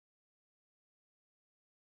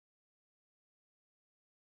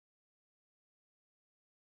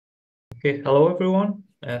Okay, hello everyone.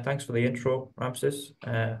 Thanks for the intro, Ramses.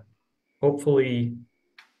 Hopefully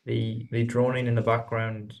the droning in the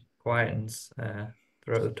background quietens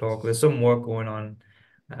throughout the talk. There's some work going on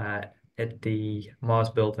uh, at the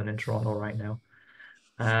Mars building in Toronto right now.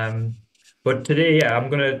 Um, but today, yeah,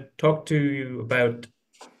 I'm going to talk to you about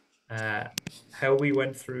uh, how we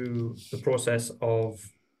went through the process of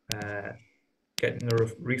uh, getting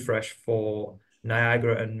the refresh for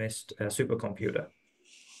Niagara and Mist supercomputer.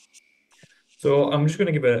 So I'm just going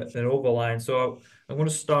to give an overline. So I'm going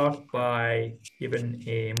to start by giving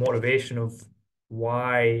a motivation of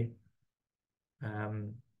why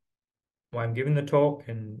um, why I'm giving the talk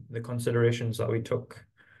and the considerations that we took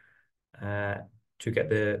uh, to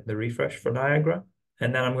get the refresh for Niagara.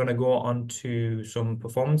 And then I'm going to go on to some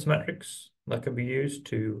performance metrics that can be used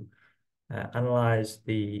to analyze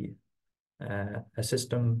the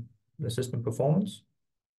system performance.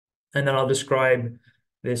 And then I'll describe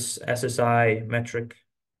this SSI metric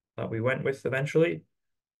that we went with eventually.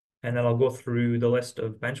 And then I'll go through the list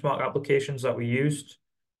of benchmark applications that we used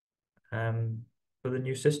for the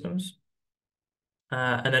new systems.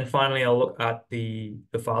 And then finally, I'll look at the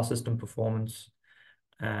file system performance,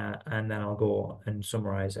 and then I'll go and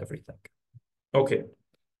summarize everything. Okay.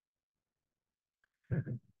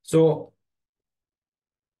 So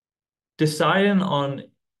deciding on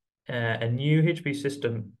a new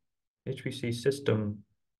HPC system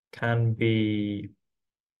can be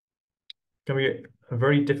a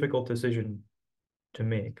very difficult decision to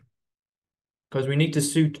make because we need to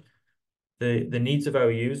suit the needs of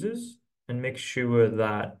our users and make sure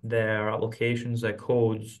that their applications, their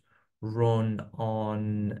codes run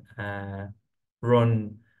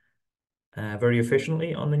very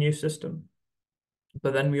efficiently on the new system.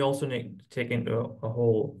 But then we also need to take into a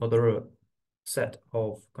whole other set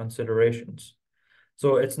of considerations.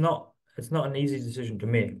 So it's not an easy decision to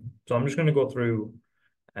make. So I'm just going to go through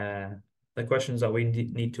the questions that we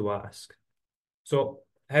need to ask. So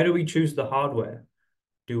how do we choose the hardware?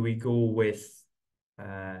 Do we go with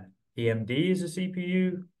AMD as a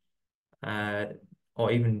CPU,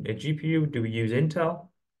 or even a GPU? Do we use Intel,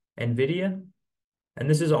 NVIDIA? And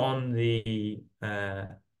this is on the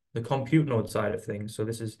compute node side of things. So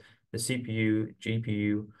this is the CPU,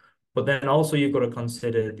 GPU, but then also you've got to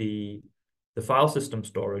consider the file system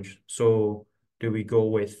storage. So do we go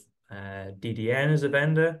with DDN as a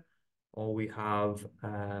vendor, or we have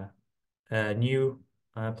a new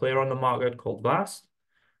player on the market called VAST,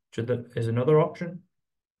 which is another option.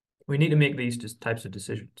 We need to make these types of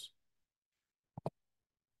decisions.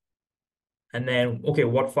 And then, okay,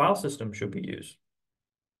 what file system should we use?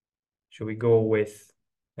 Should we go with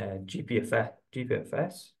GPFS,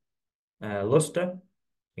 Lustre,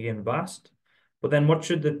 again, VAST? But then what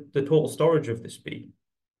should the total storage of this be?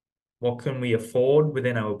 What can we afford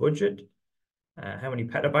within our budget? How many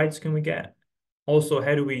petabytes can we get? Also,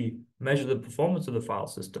 how do we measure the performance of the file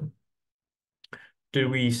system? Do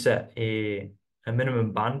we set a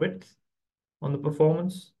minimum bandwidth on the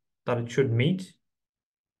performance that it should meet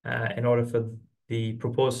in order for the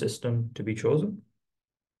proposed system to be chosen?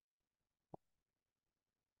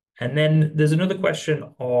 And then there's another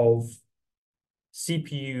question of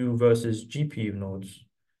CPU versus GPU nodes.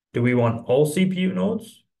 Do we want all CPU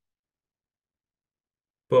nodes?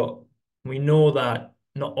 But we know that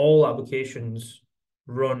not all applications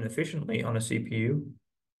run efficiently on a CPU.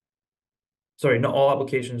 Sorry, not all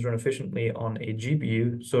applications run efficiently on a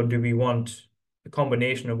GPU. So do we want a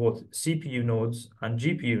combination of both CPU nodes and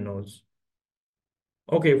GPU nodes?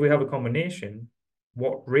 Okay, if we have a combination,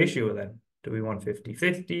 what ratio then? Do we want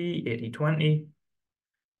 50-50, 80-20?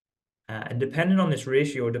 And depending on this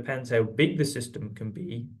ratio, depends how big the system can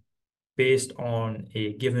be based on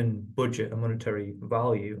a given budget, a monetary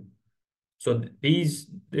value. So this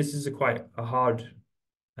is quite a hard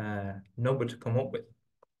number to come up with.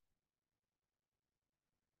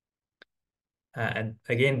 And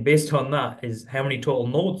again, based on that is how many total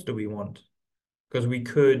nodes do we want? Because we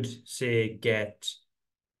could say get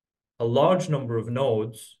a large number of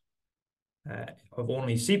nodes of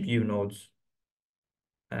only CPU nodes,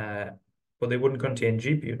 but they wouldn't contain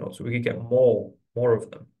GPU nodes, so we could get more of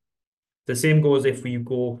them. The same goes if we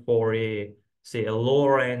go for say a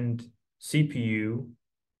lower end CPU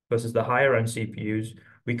versus the higher end CPUs,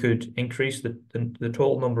 we could increase the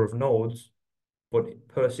total number of nodes, but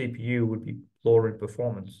per CPU would be lower in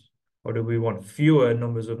performance. Or do we want fewer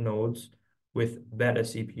numbers of nodes with better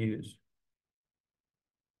CPUs?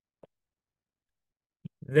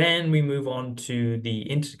 Then we move on to the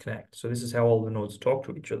interconnect. So this is how all the nodes talk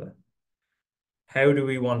to each other. How do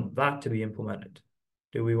we want that to be implemented?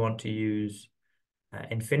 Do we want to use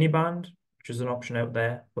InfiniBand which is an option out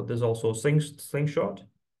there, but there's also slingshot.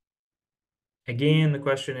 Again, the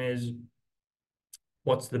question is,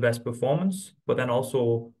 what's the best performance? But then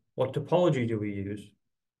also, what topology do we use?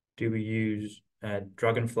 Do we use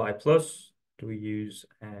Dragonfly Plus? Do we use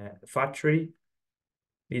Fat Tree?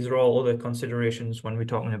 These are all other considerations when we're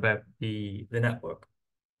talking about the network.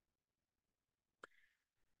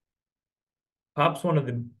 Perhaps one of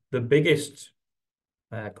the biggest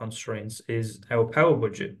constraints is our power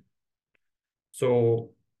budget.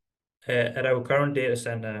 So at our current data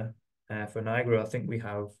center for Niagara, I think we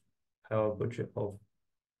have power budget of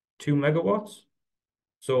 2 megawatts.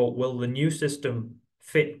 So will the new system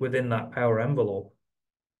fit within that power envelope?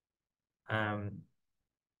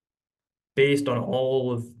 Based on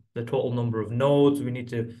all of the total number of nodes, we need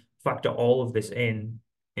to factor all of this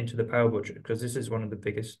into the power budget because this is one of the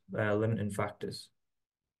biggest limiting factors.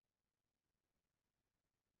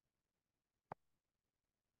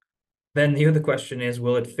 Then the other question is,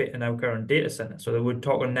 will it fit in our current data center? So we're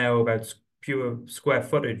talking now about pure square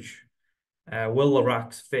footage. Will the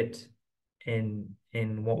racks fit in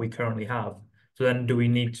what we currently have? So then do we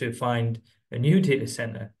need to find a new data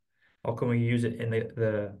center, or can we use it in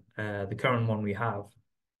the current one we have?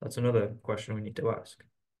 That's another question we need to ask.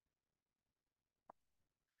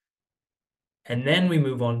 And then we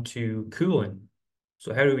move on to cooling.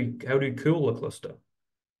 So how do we cool the cluster?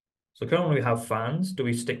 So currently we have fans. Do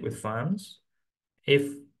we stick with fans?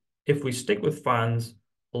 If we stick with fans,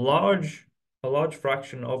 a large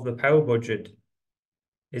fraction of the power budget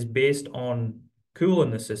is based on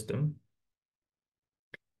cooling the system.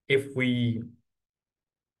 If we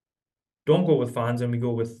don't go with fans and we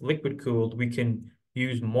go with liquid cooled, we can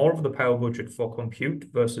use more of the power budget for compute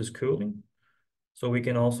versus cooling. So we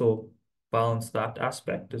can also balance that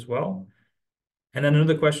aspect as well. And then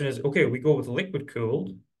another question is, okay, we go with liquid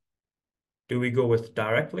cooled. Do we go with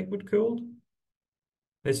direct liquid cooled?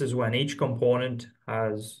 This is when each component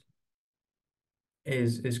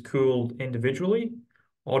is cooled individually,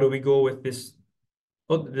 or do we go with this?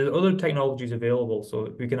 The other technologies available,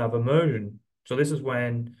 so we can have immersion. So this is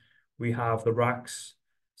when we have the racks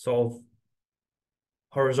sort of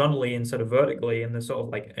horizontally instead of vertically, and they're sort of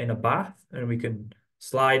like in a bath, and we can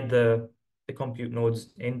slide the compute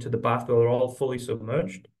nodes into the bath where they're all fully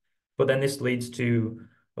submerged. But then this leads to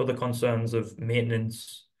other concerns of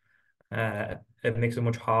maintenance. It makes it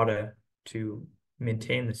much harder to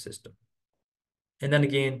maintain the system. And then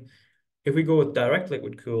again, if we go with direct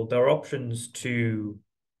liquid cool, there are options to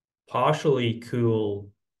partially cool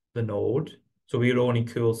the node. So we would only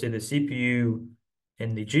cool, say, the CPU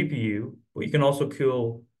and the GPU, but you can also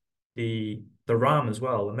cool the RAM as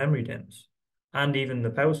well, the memory DIMMs, and even the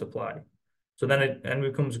power supply. So then it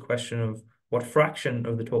becomes a question of what fraction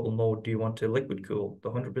of the total node do you want to liquid cool?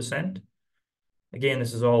 The 100%? Again,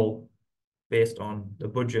 this is all based on the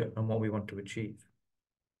budget and what we want to achieve.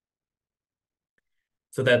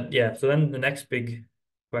 So then the next big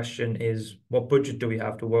question is, what budget do we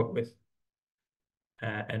have to work with?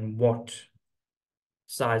 And what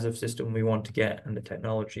size of system we want to get and the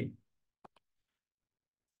technology.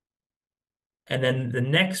 And then the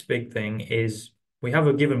next big thing is we have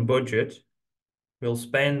a given budget. We'll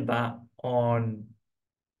spend that on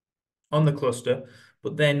the cluster,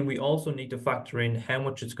 but then we also need to factor in how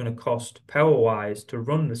much it's going to cost power-wise to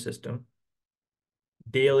run the system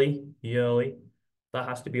daily, yearly. That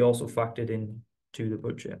has to be also factored in to the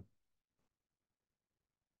budget.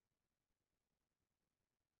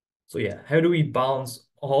 So yeah, how do we balance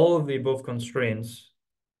all of the above constraints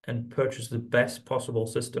and purchase the best possible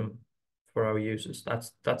system for our users?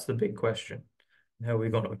 That's the big question. How are we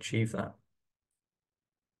going to achieve that?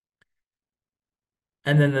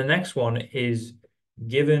 And then the next one is,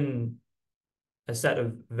 given a set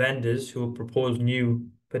of vendors who will propose new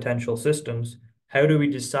potential systems, how do we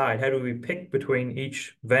decide? How do we pick between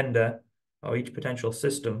each vendor or each potential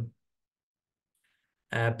system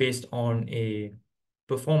based on a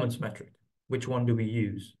performance metric? Which one do we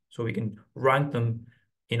use? So we can rank them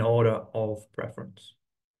in order of preference.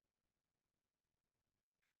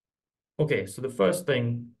 Okay, so the first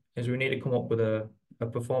thing is we need to come up with a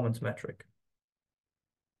performance metric.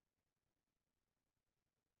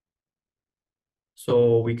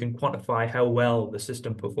 So we can quantify how well the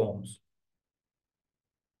system performs.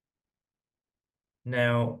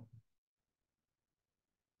 Now,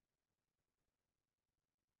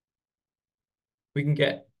 we can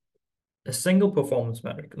get a single performance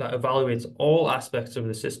metric that evaluates all aspects of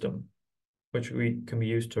the system, which we can be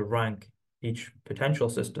used to rank each potential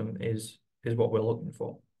system is what we're looking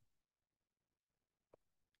for.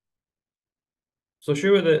 So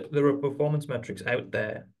sure that there are performance metrics out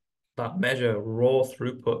there that measure raw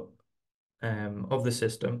throughput of the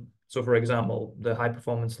system. So for example, the high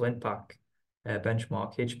performance lint pack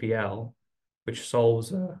benchmark HPL, which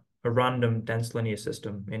solves a random dense linear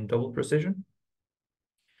system in double precision.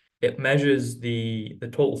 It measures the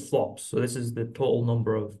total flops. So this is the total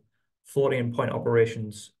number of floating point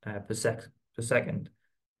operations per second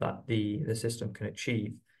that the system can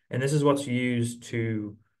achieve. And this is what's used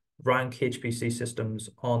to rank HPC systems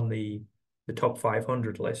on the top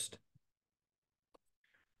 500 list.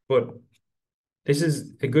 But this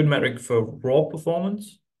is a good metric for raw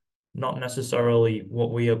performance, not necessarily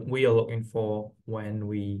what we are looking for when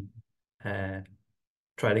we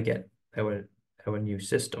try to get our new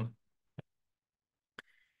system.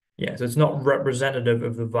 Yeah, so it's not representative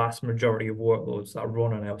of the vast majority of workloads that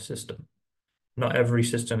run on our system. Not every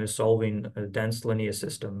system is solving a dense linear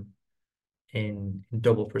system in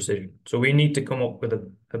double precision. So we need to come up with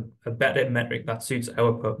a better metric that suits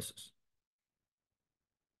our purposes.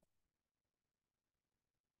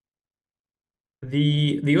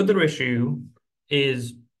 The other issue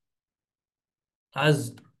is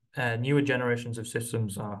as newer generations of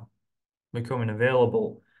systems are becoming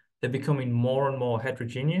available, they're becoming more and more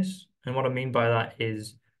heterogeneous. And what I mean by that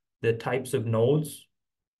is the types of nodes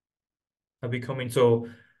are becoming so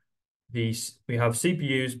we have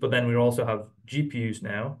CPUs, but then we also have GPUs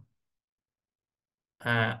now.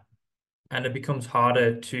 And it becomes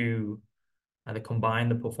harder to combine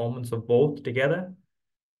the performance of both together.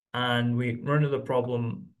 And we run into the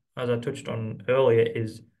problem, as I touched on earlier,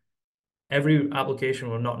 is every application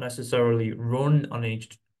will not necessarily run on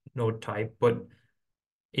each node type, but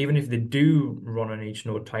even if they do run on each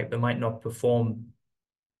node type, they might not perform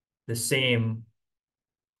the same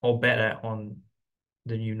or better on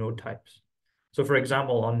the new node types. So for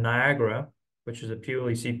example, on Niagara, which is a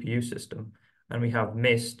purely CPU system, and we have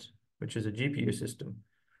Mist, which is a GPU system,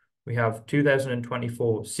 we have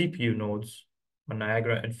 2024 CPU nodes on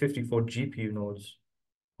Niagara and 54 GPU nodes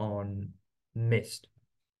on Mist.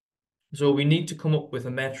 So we need to come up with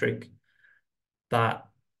a metric that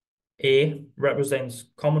A, represents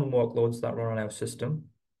common workloads that run on our system,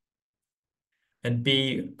 and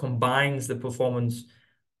B, combines the performance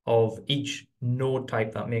of each node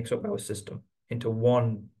type that makes up our system into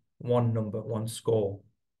one number, one score.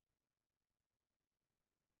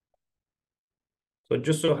 So it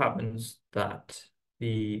just so happens that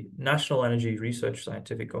the National Energy Research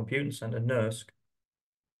Scientific Computing Center, NERSC,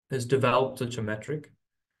 has developed such a metric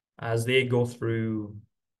as they go through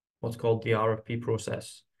what's called the RFP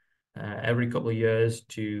process every couple of years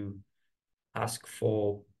to ask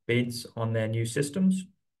for bids on their new systems.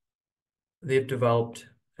 They've developed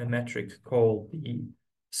a metric called the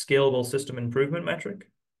Scalable System Improvement metric,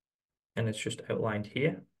 and it's just outlined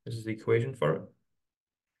here. This is the equation for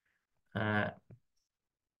it,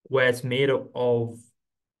 where it's made up of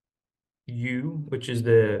U, which is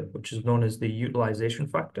known as the utilization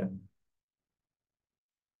factor.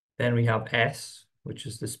 Then we have S, which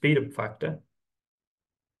is the speed up factor,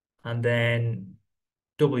 and then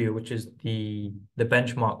W, which is the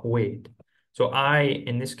benchmark weight. So I,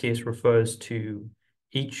 in this case, refers to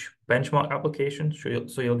each benchmark application.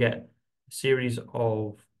 So you'll get a series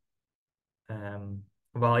of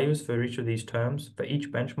values for each of these terms for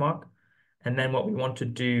each benchmark. And then what we want to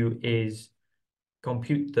do is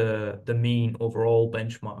compute the mean over all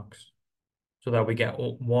benchmarks so that we get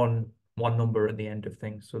one number at the end of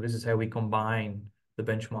things. So this is how we combine the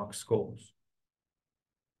benchmark scores.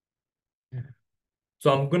 Yeah.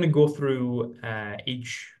 So I'm going to go through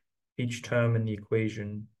each term in the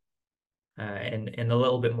equation in a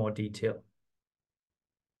little bit more detail.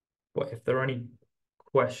 But if there are any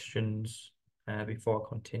questions before I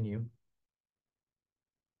continue.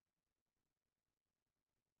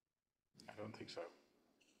 I don't think so.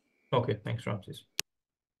 Okay, thanks, Ramses.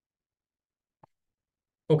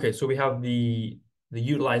 Okay, so we have the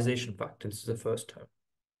utilization factor. This is the first term.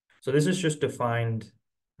 So this is just defined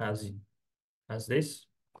as this,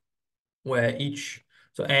 where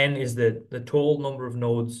so n is the total number of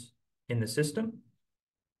nodes in the system,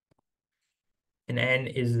 and n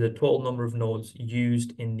is the total number of nodes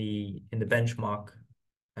used in the benchmark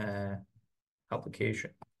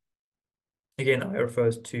application. Again, I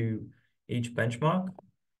refers to each benchmark,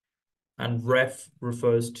 and ref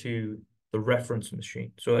refers to the reference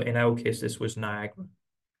machine. So in our case, this was Niagara.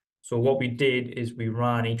 So what we did is we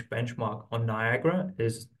ran each benchmark on Niagara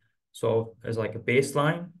as like a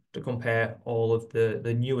baseline to compare all of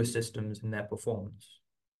the newer systems in their performance.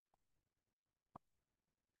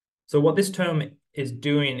 So what this term is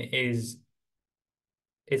doing is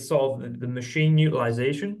it's sort of the machine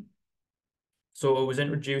utilization. So it was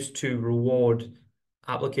introduced to reward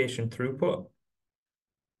application throughput.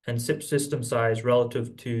 and system size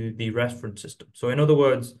relative to the reference system. So in other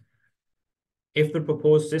words, if the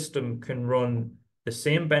proposed system can run the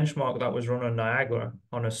same benchmark that was run on Niagara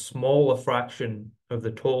on a smaller fraction of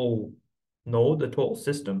the total node, the total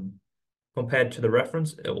system, compared to the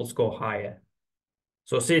reference, it will score higher.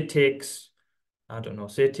 So say it takes, I don't know,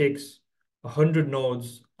 say it takes 100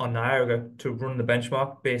 nodes on Niagara to run the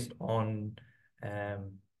benchmark based on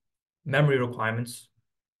memory requirements.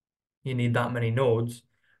 You need that many nodes.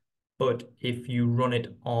 But if you run it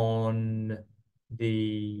on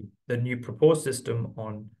the new proposed system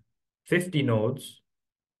on 50 nodes,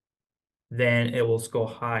 then it will score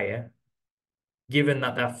higher, given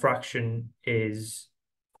that that fraction is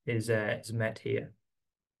met here.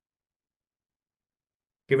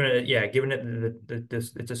 Given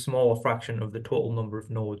it it's a smaller fraction of the total number of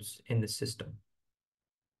nodes in the system.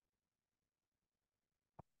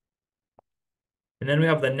 And then we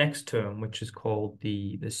have the next term, which is called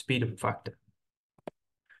the speed up factor.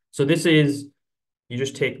 So this is, you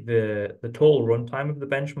just take the total runtime of the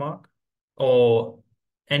benchmark or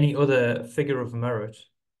any other figure of merit,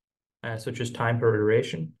 such as time per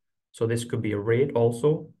iteration. So this could be a rate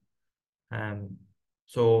also.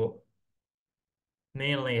 So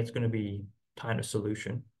mainly it's going to be time to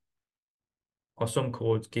solution. Or some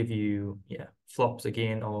codes give you, flops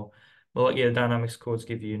again, or molecular dynamics codes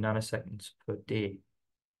give you nanoseconds per day.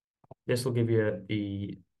 This will give you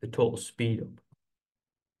the total speed up.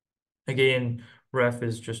 Again, ref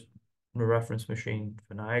is just a reference machine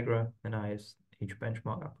for Niagara, and I is each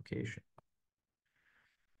benchmark application.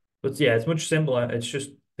 But yeah, it's much simpler. It's just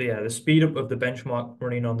the speed up of the benchmark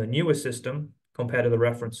running on the newer system compared to the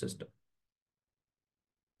reference system,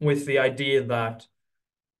 with the idea that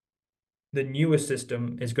the newer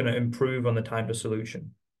system is going to improve on the time to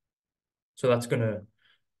solution. So that's going to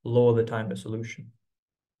lower the time to solution.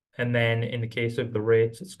 And then in the case of the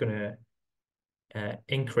rates, it's going to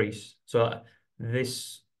increase. So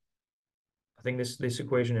this, I think this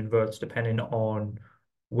equation inverts depending on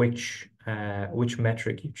which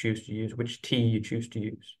metric you choose to use, which T you choose to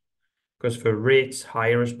use. Because for rates,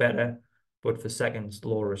 higher is better, but for seconds,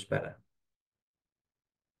 lower is better.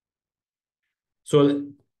 So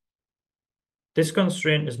this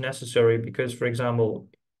constraint is necessary because, for example,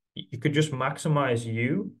 you could just maximize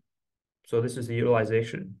U. So this is the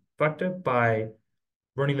utilization factor by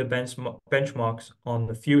running the benchmarks on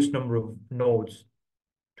the fewest number of nodes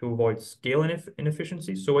to avoid scale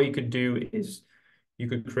inefficiencies. So what you could do is you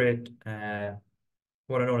could create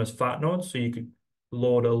what are known as fat nodes. So you could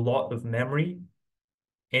load a lot of memory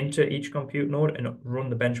into each compute node and run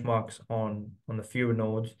the benchmarks on the fewer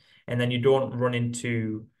nodes. And then you don't run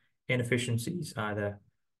into inefficiencies either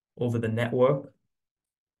over the network.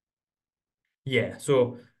 Yeah,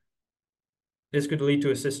 so this could lead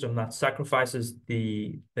to a system that sacrifices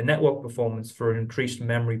the network performance for increased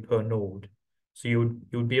memory per node. So you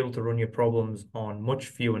would be able to run your problems on much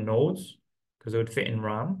fewer nodes because it would fit in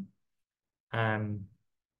RAM.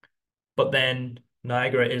 But then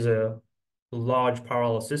Niagara is a large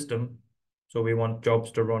parallel system, so we want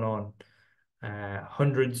jobs to run on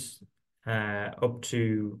hundreds up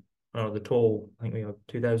to the total. I think we have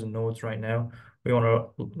 2,000 nodes right now. We want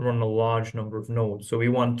to run a large number of nodes, so we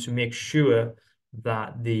want to make sure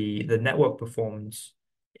that the network performance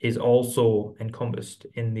is also encompassed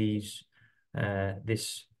in these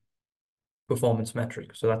this performance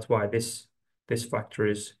metric. So that's why this factor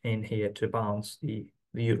is in here to balance the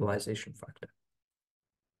utilization factor.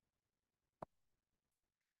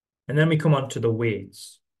 And then we come on to the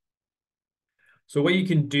weights. So what you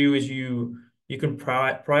can do is you can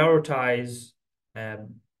prioritize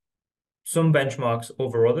some benchmarks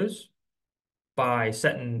over others by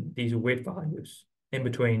setting these weight values in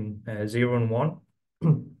between 0 and 1.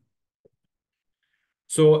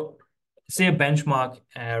 So say a benchmark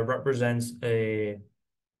represents a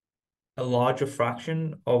larger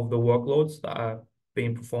fraction of the workloads that are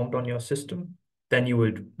being performed on your system, then you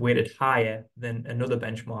would weight it higher than another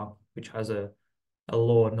benchmark, which has a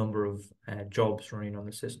lower number of jobs running on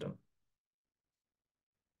the system.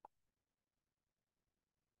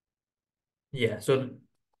 Yeah, so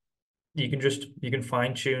you can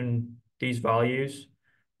fine tune these values,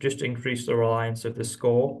 just increase the reliance of the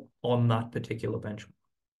score on that particular benchmark.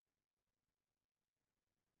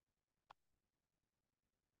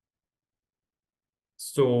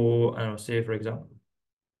 So I don't know, say for example,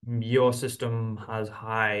 your system has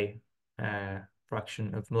high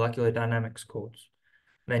fraction of molecular dynamics codes.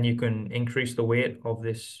 Then you can increase the weight of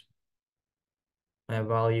this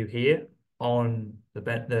value here on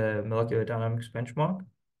the molecular dynamics benchmark,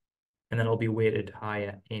 and then it'll be weighted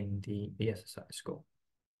higher in the SSI score.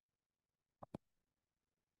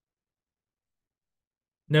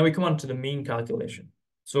 Now we come on to the mean calculation.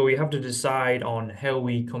 So we have to decide on how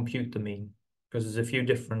we compute the mean, because there's a few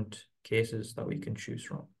different cases that we can choose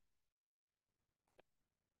from.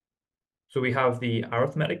 So we have the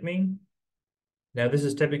arithmetic mean. Now this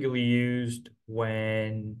is typically used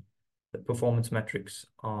when the performance metrics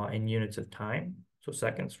are in units of time, so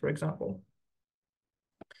seconds, for example.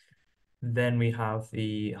 Then we have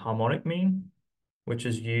the harmonic mean, which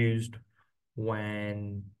is used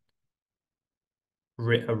when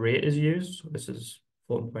a rate is used. So this is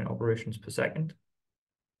floating point operations per second.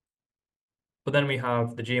 But then we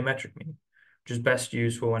have the geometric mean, which is best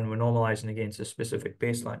used for when we're normalizing against a specific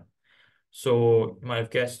baseline. So you might have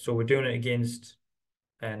guessed, so we're doing it against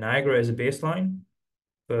Niagara as a baseline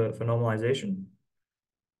for normalization.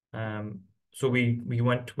 So we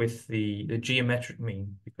went with the geometric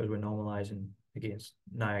mean because we're normalizing against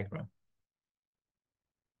Niagara.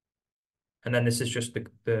 And then this is just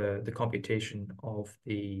the computation of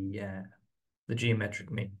the geometric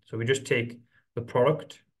mean. So we just take the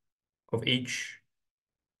product of each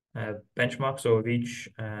benchmark, so of each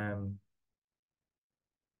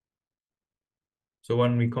so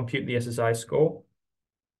when we compute the SSI score,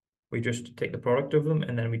 we just take the product of them,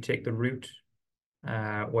 and then we take the root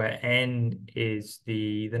where n is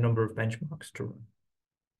the number of benchmarks to run.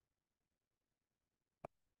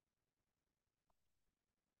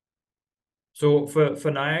 So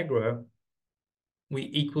for Niagara, we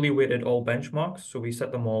equally weighted all benchmarks, so we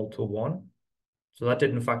set them all to 1. So that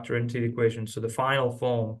didn't factor into the equation. So the final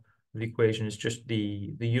form of the equation is just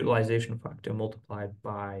the utilization factor multiplied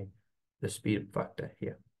by the speed factor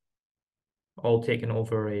here, all taken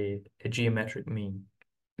over a geometric mean.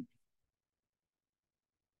 Are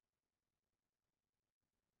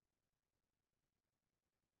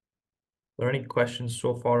there any questions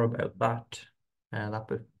so far about that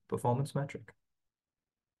performance metric?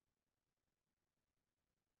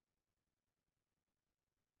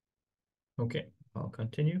 Okay, I'll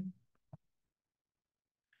continue.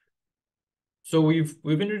 So we've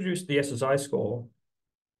introduced the SSI score,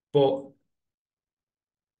 but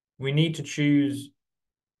we need to choose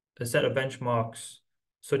a set of benchmarks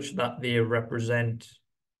such that they represent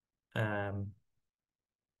our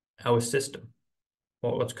system,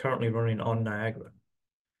 what's currently running on Niagara.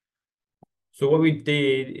 So what we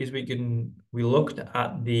did is we looked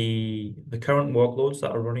at the current workloads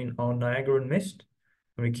that are running on Niagara and Mist,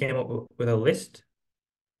 and we came up with a list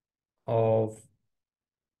of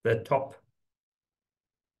the top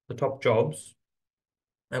jobs,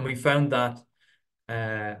 and we found that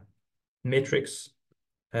matrix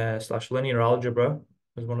 / linear algebra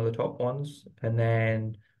was one of the top ones, and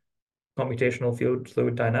then computational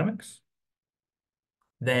fluid dynamics,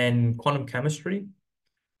 then quantum chemistry.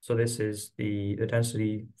 So this is the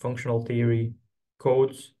density functional theory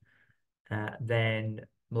codes, then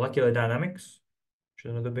molecular dynamics, which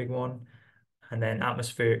is another big one, and then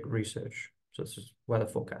atmospheric research. So this is weather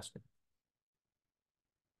forecasting.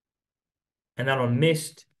 And then on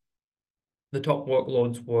Mist, the top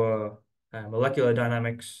workloads were molecular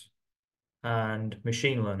dynamics and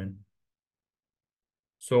machine learning.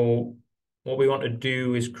 So what we want to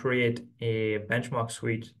do is create a benchmark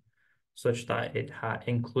suite such that it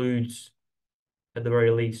includes, at the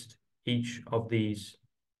very least, each of these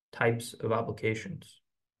types of applications,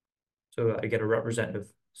 so that I get a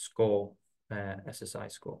representative score,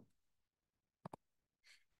 SSI score.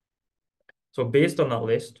 So based on that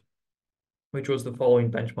list, we chose the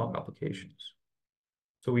following benchmark applications.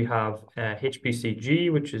 So we have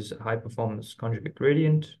HPCG, which is a high performance conjugate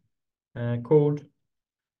gradient code.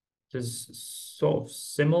 This is sort of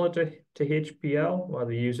similar to HPL, where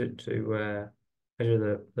they use it to measure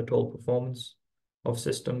the total performance of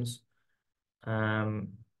systems.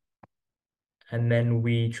 And then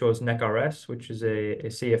we chose NECRS, which is a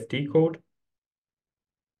CFD code.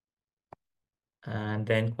 And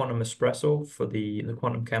then Quantum Espresso for the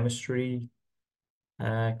quantum chemistry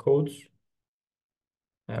codes,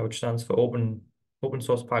 which stands for open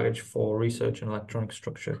source package for research in electronic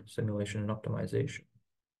structure, simulation, and optimization.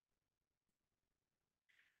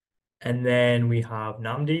 And then we have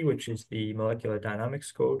NAMD, which is the molecular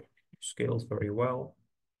dynamics code, which scales very well.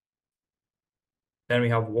 Then we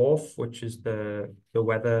have WRF, which is the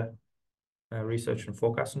weather research and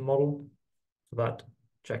forecasting model. So that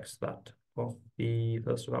checks that off the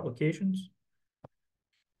list of applications.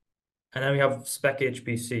 And then we have Spec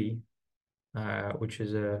HPC, which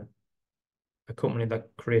is a company that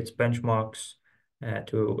creates benchmarks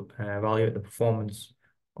to evaluate the performance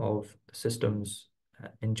of systems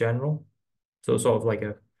in general. So sort of like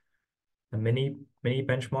a mini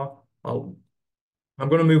benchmark. I'm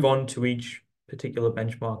going to move on to each particular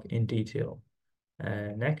benchmark in detail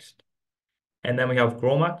next. And then we have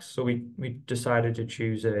GrowMax. So we decided to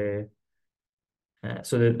choose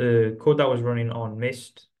so the code that was running on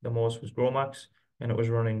Mist the most was GrowMax, and it was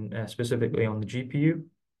running specifically on the GPU.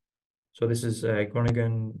 So this is a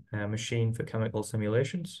Groningen machine for chemical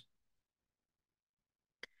simulations.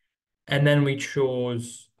 And then we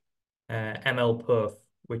chose MLPerf,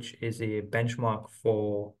 which is a benchmark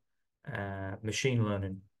for machine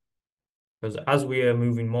learning. Because as we are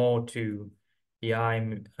moving more to AI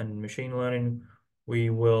and machine learning,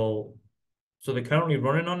 so they're currently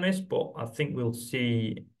running on this, but I think we'll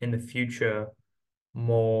see in the future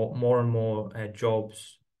more and more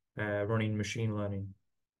jobs running machine learning.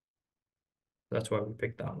 That's why we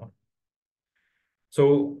picked that one.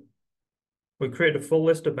 So we created a full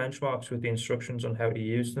list of benchmarks with the instructions on how to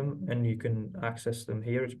use them, and you can access them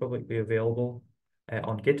here. It's publicly available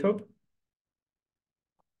on GitHub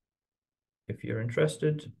if you're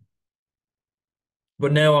interested.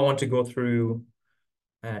 But now I want to go through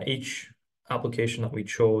each application that we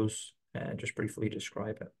chose and just briefly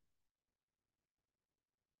describe it.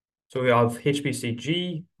 So we have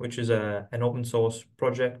HPCG, which is an open source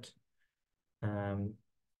project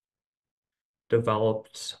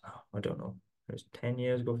developed, I don't know, it was 10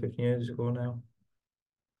 years ago, 15 years ago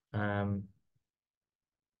now.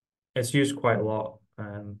 It's used quite a lot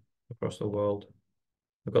across the world.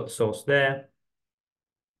 I've got the source there.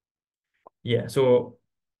 Yeah, so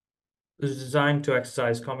it's designed to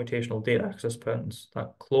exercise computational data access patterns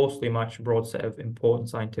that closely match a broad set of important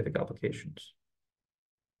scientific applications.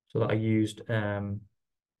 So that I used, so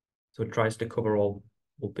it tries to cover all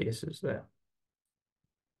bases there.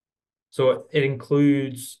 So it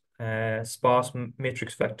includes sparse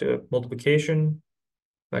matrix vector multiplication,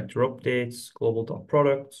 vector updates, global dot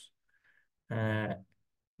products, then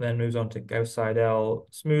moves on to Gauss-Seidel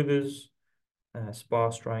smoothers,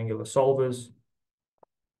 sparse triangular solvers.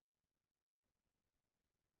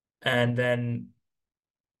 And then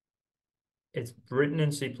it's written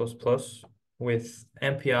in C++ with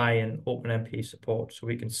MPI and OpenMP support, so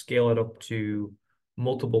we can scale it up to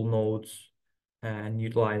multiple nodes and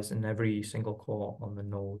utilize in every single core on the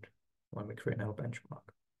node when we create our benchmark.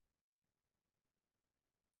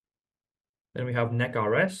 Then we have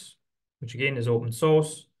NecRS, which again is open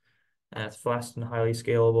source. It's fast and highly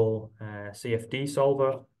scalable CFD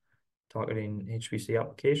solver targeting HPC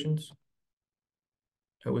applications.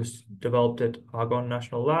 It was developed at Argonne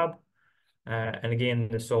National Lab. And again,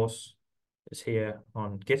 the source is here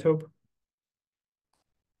on GitHub.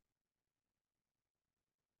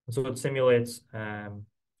 So it simulates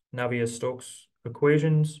Navier-Stokes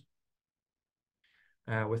equations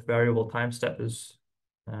with variable time steppers.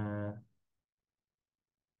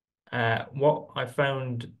 What I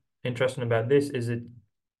found interesting about this is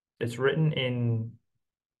it's written in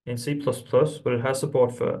C++, but it has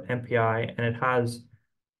support for MPI, and it has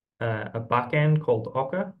a backend called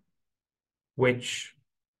Ocker, which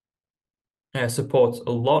supports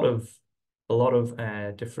a lot of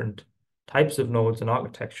different types of nodes and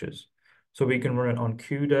architectures. So we can run it on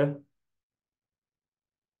CUDA,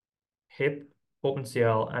 HIP,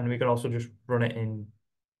 OpenCL, and we can also just run it in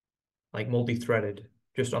like multi-threaded,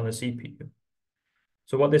 just on the CPU.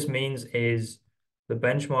 So what this means is the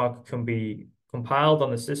benchmark can be compiled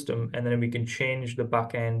on the system, and then we can change the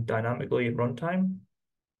backend dynamically at runtime.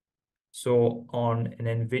 So on an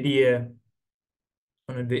NVIDIA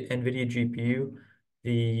GPU,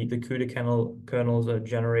 the CUDA kernels are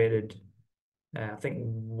generated, I think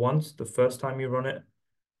once the first time you run it,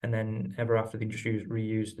 and then ever after they just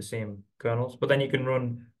reuse the same kernels. But then you can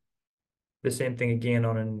run the same thing again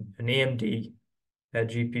on an AMD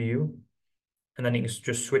GPU, and then you can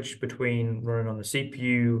just switch between running on the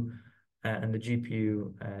CPU and the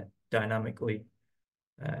GPU dynamically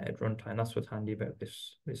at runtime. That's what's handy about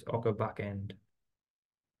this Ocker backend.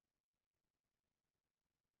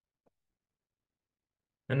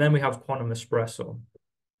 And then we have Quantum Espresso,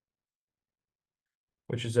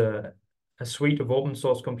 which is a suite of open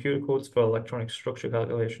source computer codes for electronic structure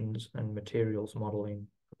calculations and materials modeling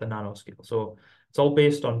at the nanoscale. So it's all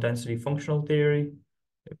based on density functional theory,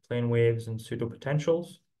 plane waves, and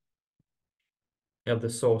pseudopotentials. You have the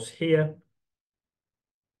source here.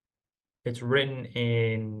 It's written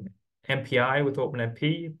in MPI with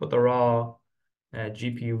OpenMP, but there are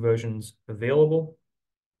GPU versions available.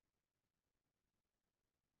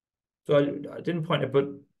 So I didn't point it, but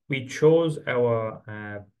we chose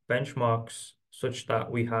our benchmarks such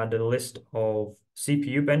that we had a list of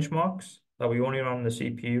CPU benchmarks that we only ran on the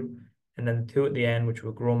CPU, and then two at the end, which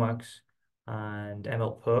were GrowMax and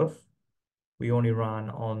MLPerf, we only ran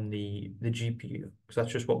on the GPU, because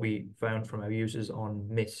that's just what we found from our users on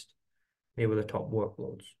Mist. they were the top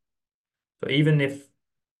workloads. So even if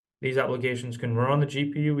these applications can run on the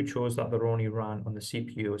GPU, we chose that they're only run on the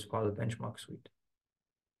CPU as part of the benchmark suite.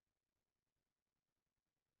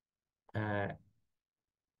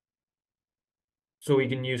 So we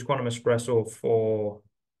can use Quantum Espresso for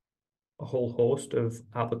a whole host of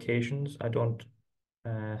applications. I don't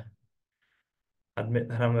admit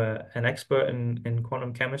that I'm an expert in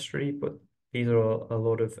quantum chemistry, but these are a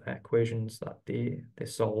lot of equations that they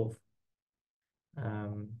solve.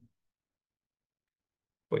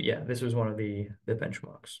 But yeah, this was one of the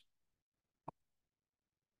benchmarks.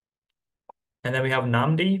 And then we have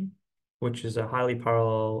NAMD, which is a highly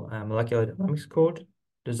parallel molecular dynamics code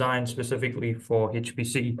designed specifically for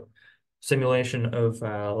HPC simulation of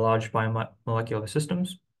large biomolecular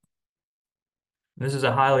systems. This is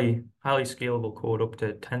a highly scalable code up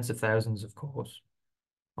to tens of thousands of cores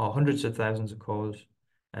or hundreds of thousands of cores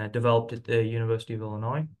developed at the University of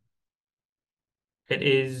Illinois.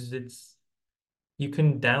 You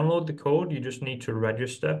can download the code, you just need to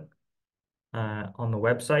register on the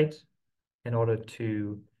website in order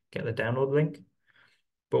to get the download link.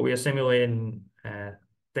 But we are simulating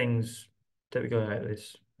things typically like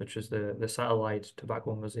this, which is the satellite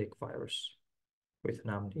tobacco mosaic virus with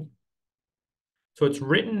NAMD. So it's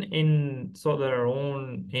written in sort of their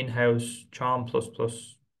own in-house Charm++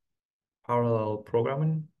 parallel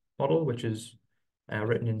programming model, which is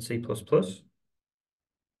written in C++.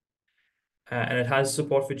 And it has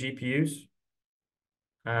support for GPUs.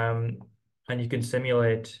 And you can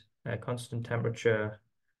simulate constant temperature,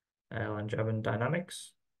 Langevin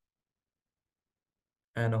dynamics,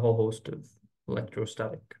 and a whole host of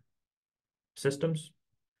electrostatic systems.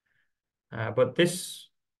 But this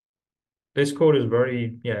code is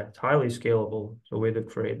it's highly scalable, the way they've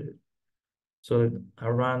created it. So I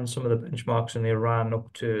ran some of the benchmarks and they ran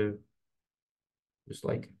up to just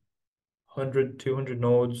like 100, 200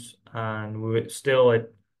 nodes, and we were still at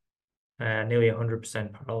nearly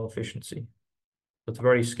 100% parallel efficiency. So it's a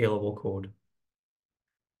very scalable code.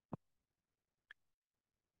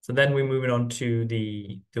 So then we're moving on to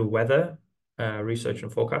the weather research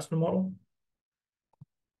and forecasting model.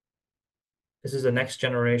 This is a next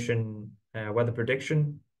generation weather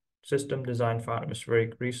prediction system designed for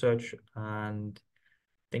atmospheric research and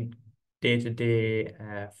I think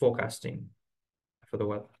day-to-day forecasting for the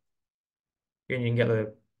weather. Again, you can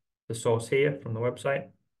get the source here from the website.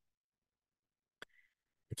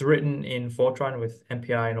 It's written in Fortran with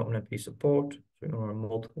MPI and OpenMP support, so you can run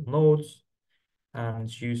multiple nodes, and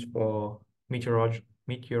it's used for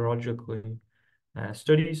meteorological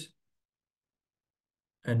studies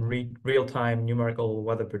and real-time numerical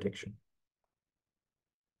weather prediction.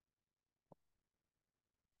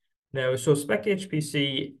 Now, so Spec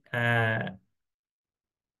HPC,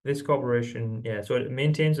 this corporation, so it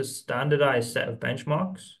maintains a standardized set of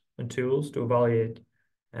benchmarks and tools to evaluate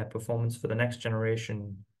performance for the next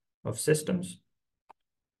generation of systems.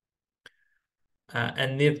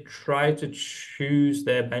 And they've tried to choose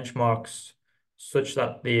their benchmarks such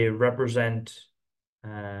that they represent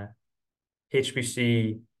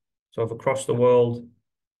HPC sort of across the world.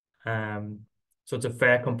 So it's a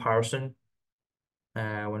fair comparison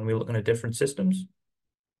when we're looking at different systems.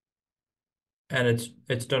 And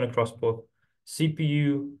it's done across both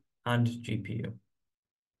CPU and GPU.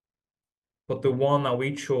 But the one that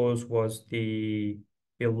we chose was the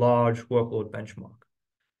large workload benchmark.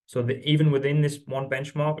 So even within this one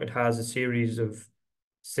benchmark, it has a series of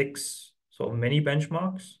 6 sort of mini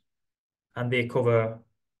benchmarks, and they cover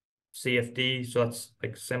CFD, so that's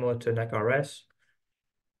like similar to NEC-RS.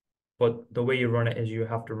 But the way you run it is you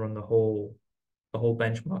have to run the whole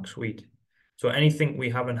benchmark suite. So anything we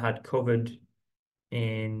haven't had covered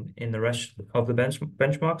in the rest of the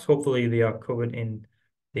benchmarks, hopefully they are covered in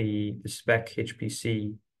the spec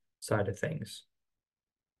HPC side of things.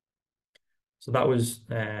 So that was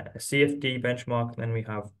a CFD benchmark. Then we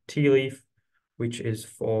have T-leaf, which is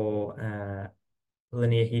for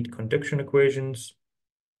linear heat conduction equations.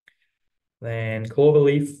 Then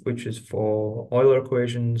Cloverleaf, which is for Euler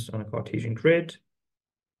equations on a Cartesian grid.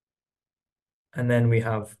 And then we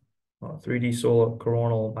have 3D solar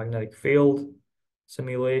coronal magnetic field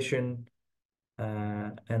simulation,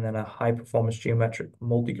 and then a high performance geometric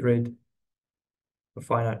multi-grid for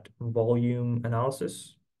finite volume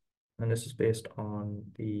analysis. And this is based on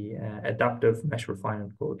the adaptive mesh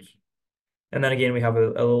refinement codes. And then again, we have a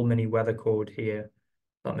little mini weather code here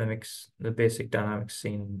that mimics the basic dynamics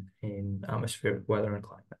seen in atmospheric weather and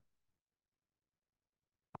climate.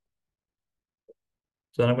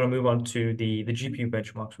 So then I'm going to move on to the GPU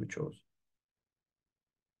benchmarks we chose.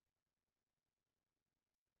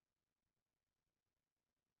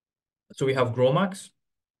 So we have GROMACS.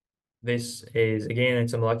 This is, again,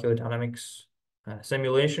 it's a molecular dynamics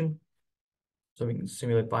simulation. So we can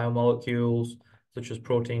simulate biomolecules such as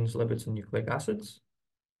proteins, lipids, and nucleic acids.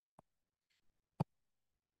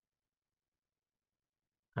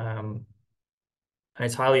 And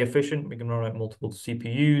it's highly efficient. We can run out multiple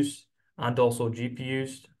CPUs and also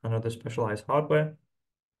GPUs and other specialized hardware.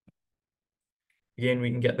 Again, we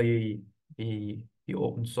can get the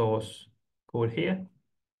open source code here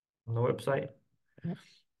on the website.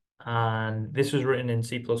 And this was written in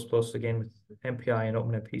C++, again, with MPI and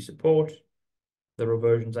OpenMP support. There are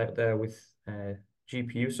versions out there with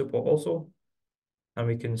GPU support also. And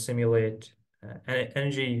we can simulate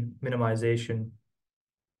energy minimization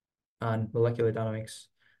and molecular dynamics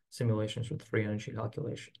simulations with free energy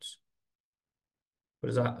calculations. But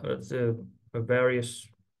it's various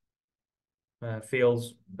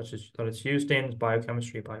fields that it's used in: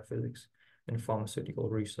 biochemistry, biophysics, and pharmaceutical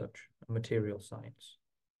research and material science.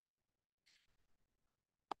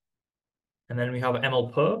 And then we have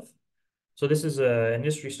MLPerf. So this is an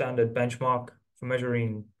industry standard benchmark for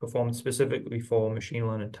measuring performance specifically for machine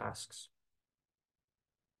learning tasks.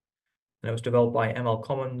 And it was developed by ML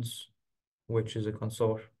Commons, which is a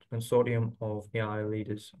consortium of AI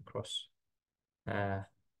leaders across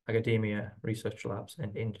academia, research labs,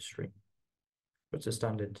 and industry. But it's a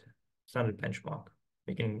standard benchmark.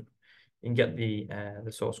 You can get the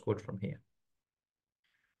source code from here.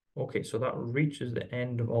 Okay, so that reaches the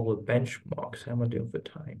end of all the benchmarks. How am I doing for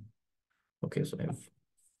time? Okay, so I have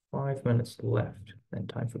 5 minutes left, then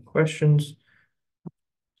time for questions.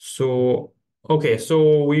 So, okay,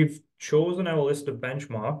 so we've chosen our list of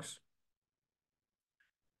benchmarks,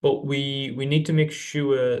 but we need to make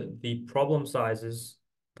sure the problem sizes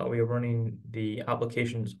that we are running the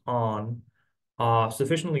applications on are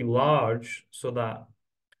sufficiently large so that,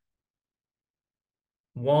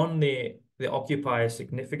 one, they occupy a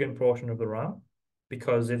significant portion of the RAM,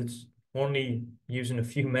 because if it's only using a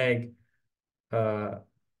few meg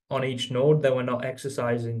on each node, then we're not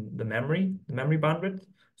exercising the memory bandwidth.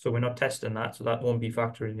 So we're not testing that, so that won't be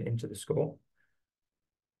factoring into the score.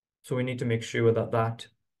 So we need to make sure that that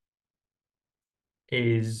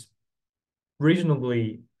is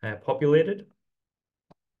reasonably populated.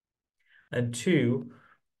 And two,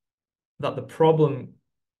 that the problem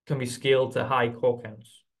can be scaled to high core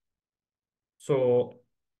counts. So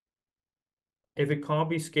if it can't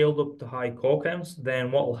be scaled up to high core counts,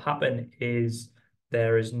 then what will happen is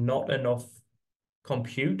there is not enough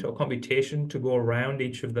compute or computation to go around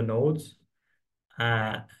each of the nodes.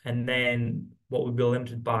 And then what we'll be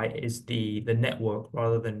limited by is the network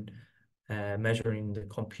rather than measuring the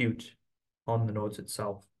compute on the nodes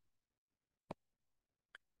itself.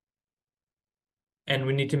 And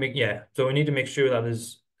we need to make, so we need to make sure that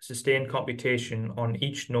there's sustained computation on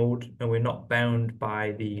each node and we're not bound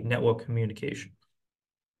by the network communication.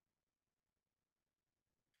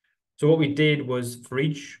 So what we did was, for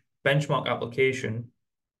each benchmark application,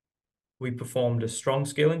 we performed a strong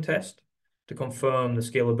scaling test to confirm the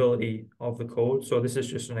scalability of the code. So this is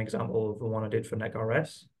just an example of the one I did for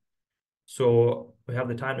NecRS. So we have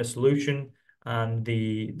the time to solution and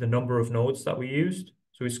the number of nodes that we used.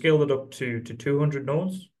 So we scaled it up to 200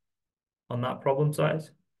 nodes on that problem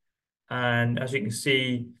size. And as you can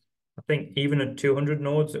see, I think even at 200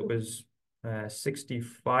 nodes, it was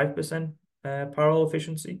 65% parallel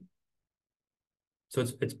efficiency. So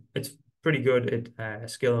it's pretty good at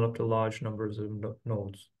scaling up to large numbers of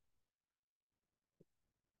nodes.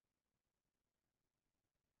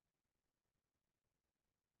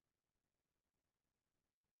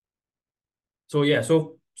 So yeah,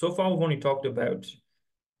 so far we've only talked about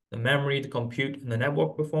the memory, the compute, and the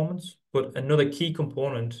network performance. But another key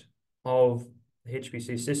component of the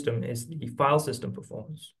HPC system is the file system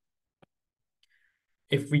performance.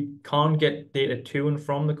 If we can't get data to and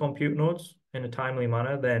from the compute nodes in a timely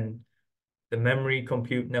manner, then the memory,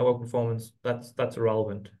 compute, network performance, that's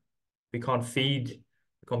irrelevant. If we can't feed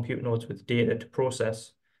the compute nodes with data to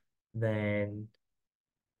process, then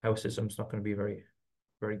our system's not going to be very,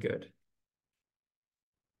 very good.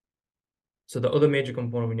 So the other major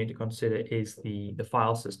component we need to consider is the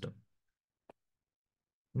file system.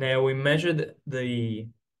 Now we measured the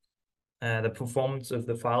performance of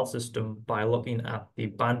the file system by looking at the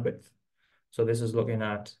bandwidth. So this is looking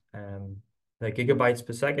at the gigabytes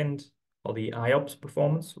per second, or the IOPS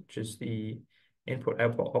performance, which is the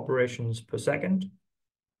input-output operations per second.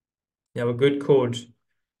 Now a good code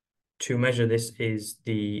to measure this is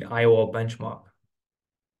the IOR benchmark.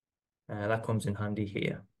 That comes in handy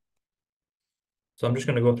here. So I'm just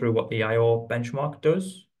going to go through what the IOR benchmark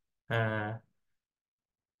does.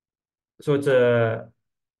 So it's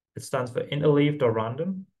It stands for interleaved or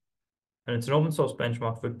random, and it's an open source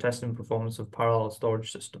benchmark for testing performance of parallel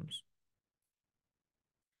storage systems.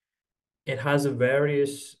 It has a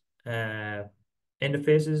various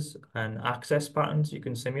interfaces and access patterns you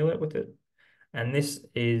can simulate with it. And this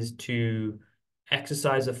is to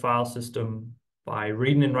exercise a file system by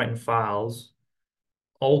reading and writing files,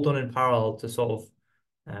 all done in parallel to sort of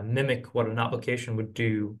mimic what an application would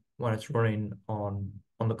do when it's running on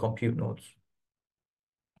the compute nodes.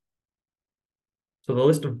 So the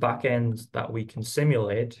list of backends that we can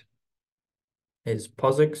simulate is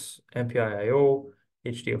POSIX, MPIO,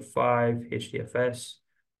 HDF5, HDFS,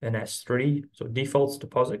 and S3. So it defaults to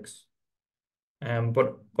POSIX.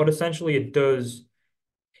 But what essentially it does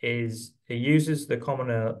is it uses the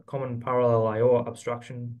common parallel I/O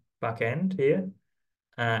abstraction backend here,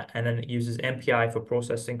 and then it uses MPI for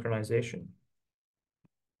process synchronization.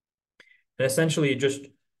 And essentially,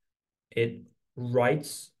 it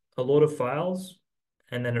writes a load of files,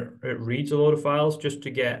 and then it reads a load of files just to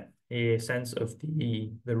get a sense of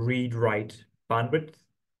the read-write bandwidth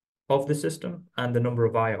of the system and the number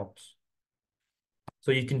of IOPS.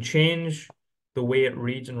 So you can change the way it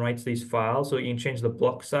reads and writes these files. So you can change the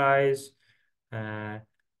block size,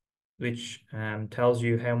 which tells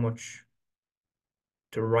you how much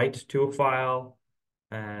to write to a file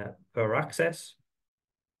per access.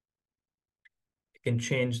 You can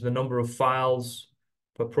change the number of files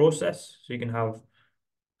per process. So you can have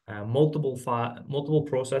multiple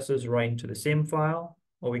processes writing to the same file,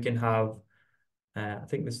 or we can have I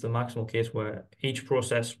think this is the maximal case where each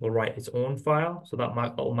process will write its own file, so that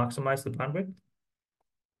will maximize the bandwidth.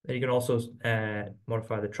 Then you can also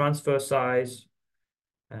modify the transfer size,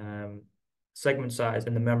 segment size,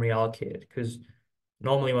 and the memory allocated, because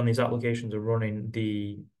normally when these applications are running,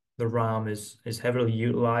 the RAM is heavily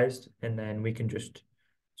utilized, and then we can just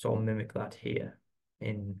sort of mimic that here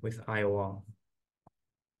with IOR.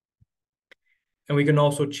 And we can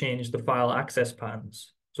also change the file access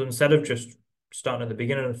patterns. So instead of just starting at the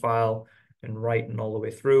beginning of the file and writing all the way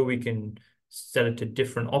through, we can set it to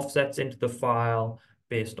different offsets into the file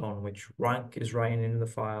based on which rank is writing into the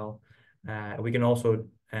file. We can also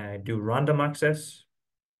do random access,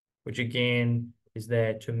 which again is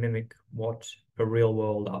there to mimic what a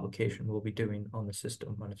real-world application will be doing on the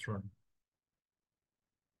system when it's run.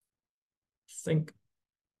 I think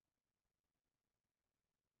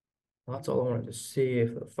that's all I wanted to see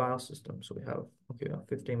for the file system. So we have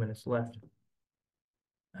 15 minutes left.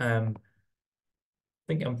 I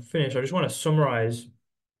think I'm finished. I just want to summarize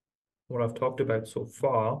what I've talked about so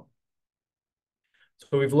far.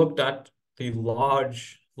 So we've looked at the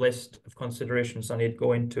large list of considerations I need to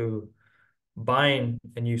go into buying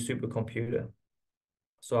a new supercomputer.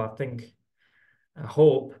 So I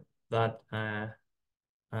hope that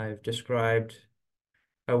I've described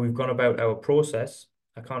how we've gone about our process.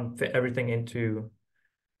 I can't fit everything into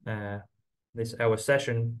this hour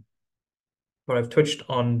session, but I've touched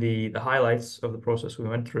on the highlights of the process we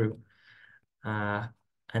went through. And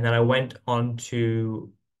then I went on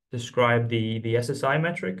to describe the SSI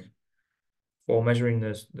metric for measuring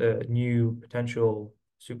the new potential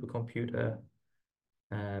supercomputer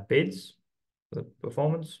bids, the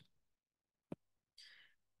performance.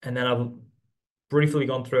 And then I've briefly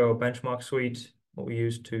gone through our benchmark suite, what we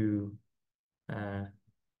use to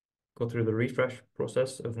go through the refresh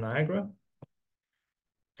process of Niagara.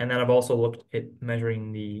 And then I've also looked at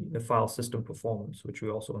measuring the file system performance, which we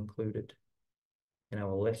also included in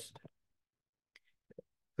our list.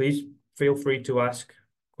 Please feel free to ask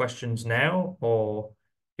questions now, or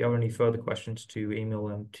if you have any further questions, to email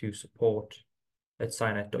them to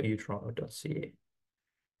support@scinet.utoronto.ca.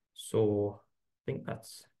 So I think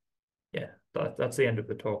that's the end of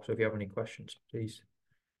the talk. So if you have any questions, please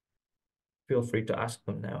feel free to ask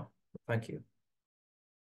them now. Thank you.